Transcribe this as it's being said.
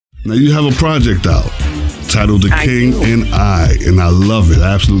Now you have a project out titled The King do. and I love it.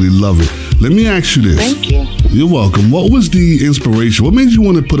 I absolutely love it. Let me ask you this. Thank you. You're welcome. What was the inspiration? What made you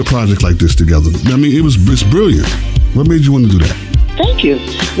want to put a project like this together? I mean, it's brilliant. What made you want to do that? Thank you.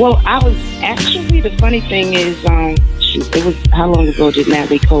 Well, I was actually, the funny thing is, it was, how long ago did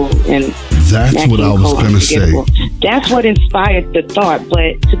Natalie Cole and That's Nat what King I was Cole going to say. together? That's what inspired the thought.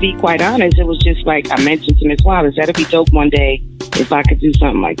 But to be quite honest, it was just like I mentioned to Miss Wallace, that'd be dope one day if I could do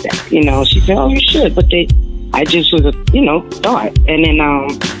something like that. You know, she said, "Oh, you should," but I just was a thought. And then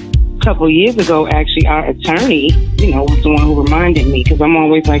a couple of years ago, actually, our attorney, was the one who reminded me, because I'm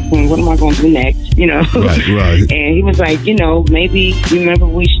always like, what am I going to do next? Right. And he was like, maybe you remember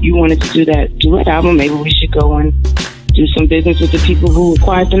you wanted to do that duet album. Maybe we should go and do some business with the people who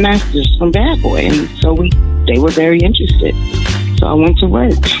acquired the masters from Bad Boy. And so they were very interested. So I went to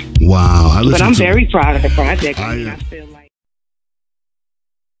work. Wow. But I'm very proud of the project. I feel